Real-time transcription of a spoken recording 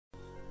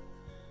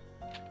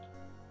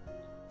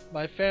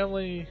My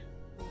family,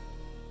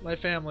 my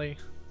family.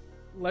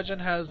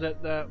 Legend has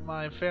it that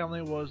my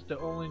family was the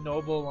only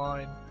noble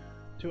line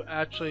to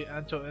actually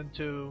enter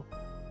into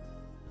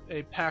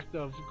a pact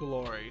of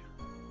glory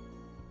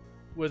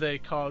with a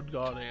called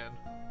guardian.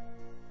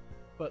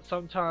 But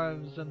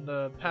sometimes in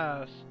the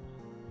past,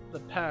 the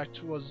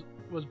pact was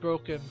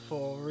broken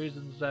for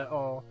reasons that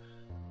are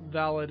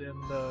valid in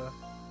the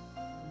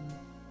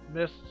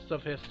mists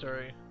of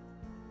history.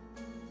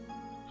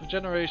 For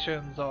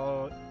generations,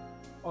 our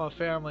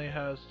family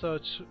has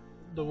searched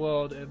the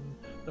world in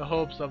the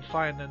hopes of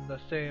finding the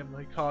same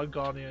called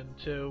guardian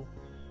to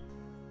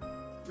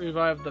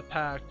revive the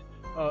pact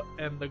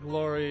and the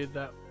glory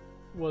that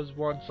was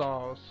once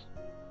ours.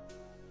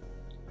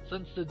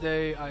 Since the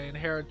day I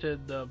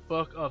inherited the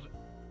Book of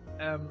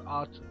At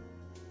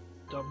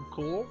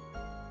Dumcool,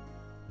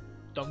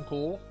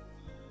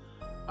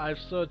 I've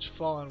searched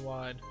far and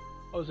wide.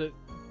 Or is it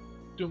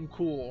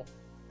Dumcool?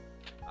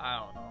 I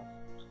don't know.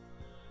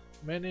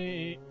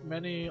 Many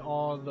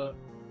are the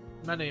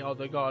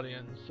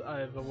guardians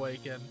I've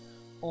awakened,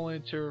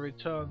 only to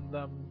return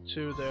them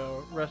to their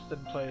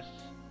resting place.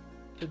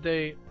 To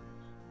date,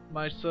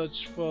 my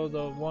search for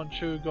the one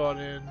true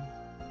guardian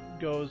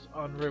goes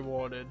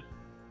unrewarded.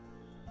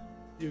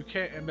 You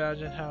can't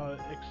imagine how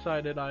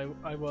excited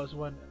I was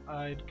when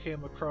I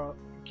came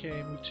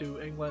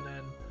to England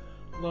and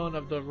learned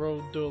of the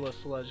Road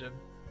Duelist legend.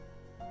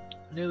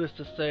 Needless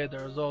to say, the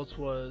result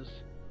was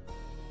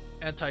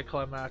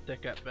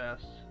anticlimactic at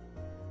best.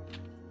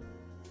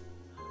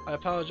 I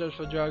apologize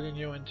for dragging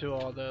you into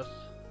all this.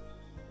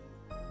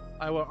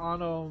 I will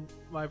honor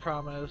my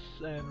promise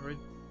and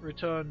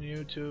return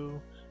you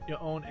to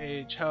your own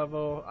age.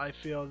 However, I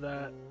feel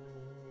that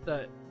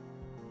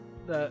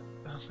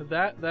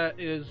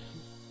is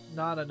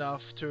not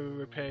enough to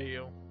repay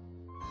you.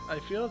 I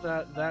feel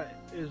that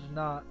is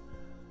not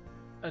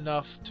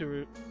enough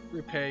to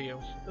repay you.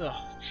 Ugh,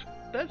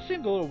 that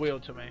seemed a little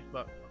weird to me,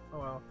 but oh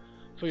well.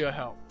 For your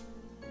help.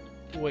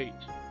 Wait.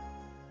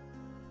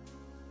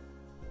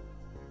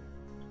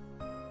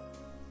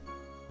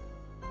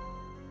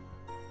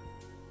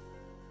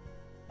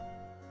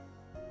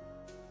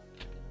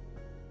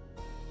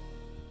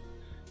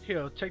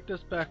 Here, take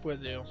this back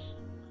with you.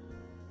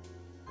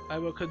 I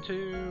will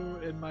continue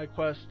in my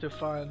quest to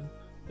find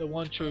the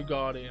one true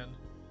guardian.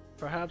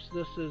 Perhaps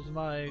this is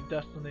my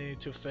destiny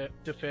to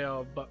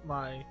fail, but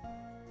my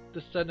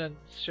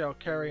descendants shall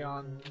carry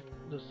on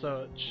the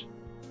search.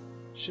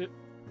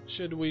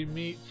 Should we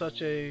meet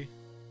such a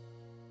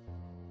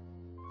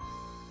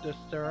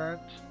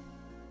distant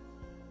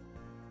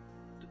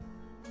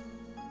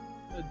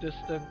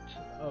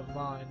of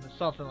mine,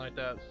 something like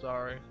that.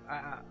 Sorry,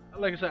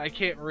 like I said, I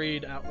can't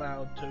read out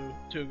loud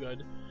too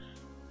good.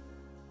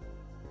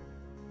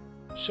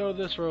 Show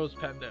this rose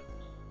pendant.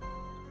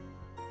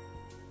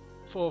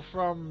 For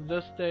from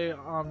this day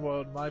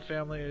onward, my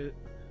family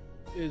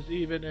is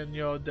even in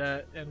your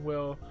debt and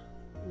will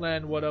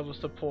lend whatever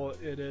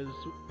support it is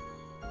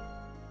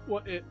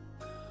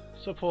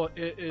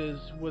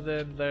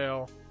within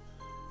their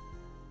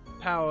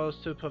powers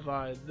to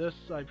provide. This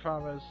I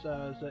promise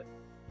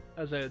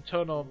as an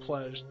eternal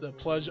pledge, the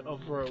pledge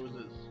of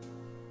roses.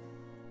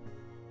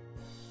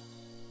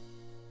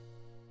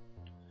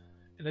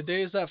 In the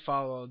days that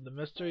followed, the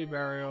mystery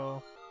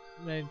barrier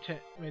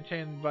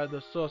maintained by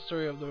the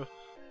sorcery of the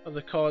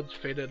cards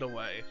faded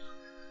away,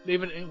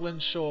 leaving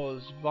England's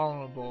shores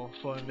vulnerable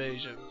for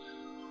invasions.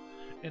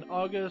 In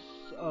August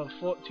of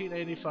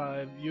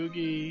 1485,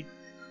 Yugioh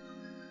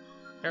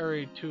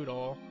Harry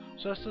Tudor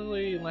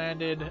successfully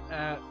landed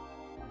at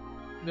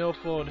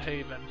Milford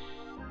Haven.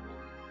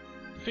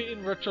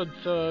 Defeating Richard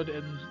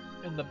III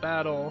in the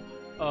Battle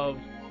of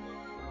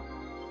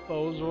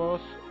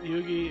Bosworth,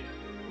 Yugioh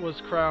was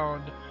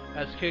crowned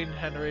as King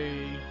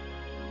Henry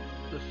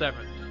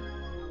VII.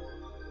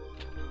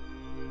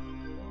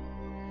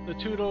 The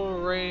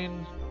Tudor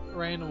reign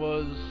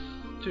was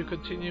to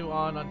continue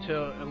on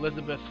until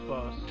Elizabeth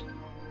I.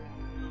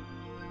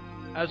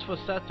 As for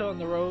Seto and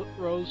the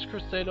Rose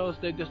Crusaders,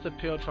 they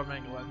disappeared from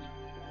England,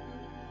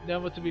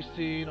 never to be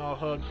seen or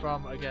heard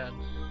from again.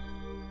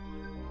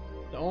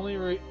 The only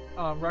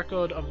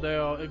record of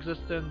their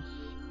existence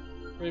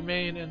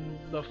remained in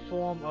the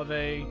form of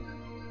a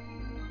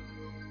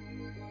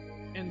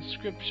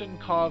inscription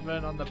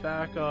carving on the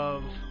back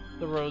of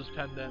the rose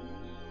pendant.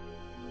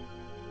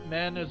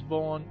 Man is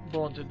born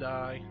to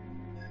die,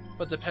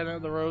 but the pendant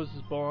of the rose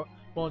is born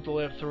to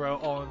live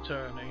throughout all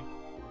eternity.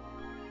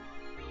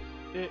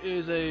 It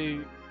is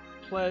a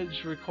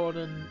pledge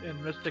recorded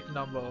in mystic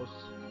numbers.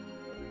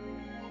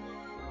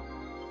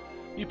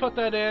 You put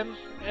that in,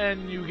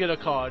 and you get a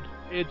card.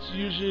 It's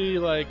usually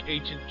like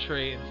ancient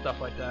tree and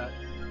stuff like that.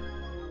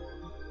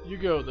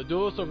 Yugioh, the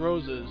Duelist of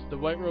Roses, the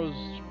White Rose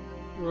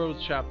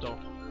chapter.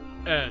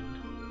 End.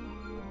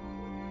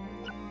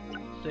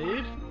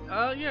 Save?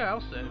 Yeah,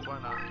 I'll save. Why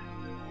not?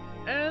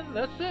 And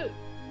that's it.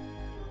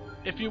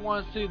 If you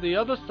want to see the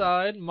other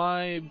side,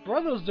 my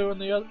brother's doing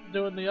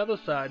the other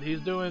side. He's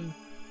doing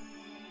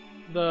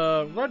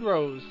the Red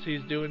Rose,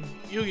 he's doing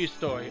Yugi's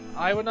story.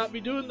 I will not be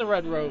doing the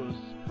Red Rose.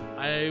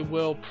 I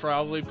will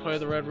probably play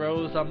the Red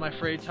Rose on my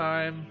free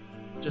time,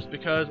 just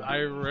because I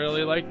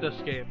really like this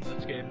game.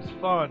 This game is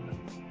fun.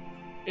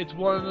 It's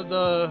one of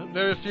the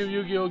very few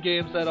Yu-Gi-Oh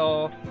games that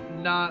are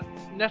not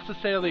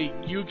necessarily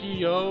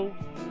Yu-Gi-Oh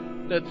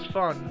that's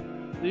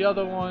fun. The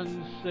other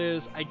ones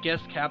is, I guess,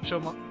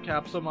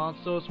 Capsule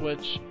Monsters,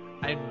 which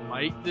I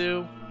might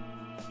do.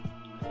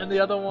 And the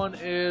other one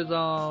is,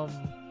 now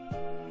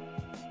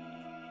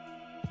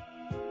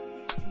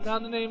the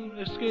name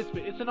escapes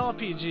me. It's an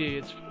RPG.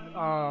 It's,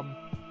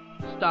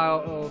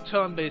 style,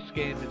 turn-based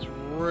game. It's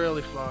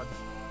really fun,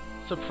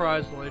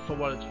 surprisingly, for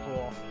what it's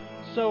for.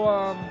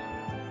 So,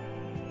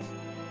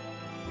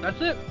 that's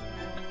it.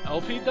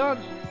 LP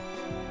done.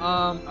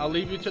 I'll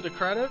leave you to the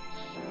credits,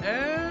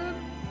 and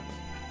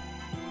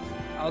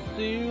I'll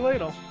see you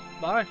later.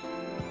 Bye.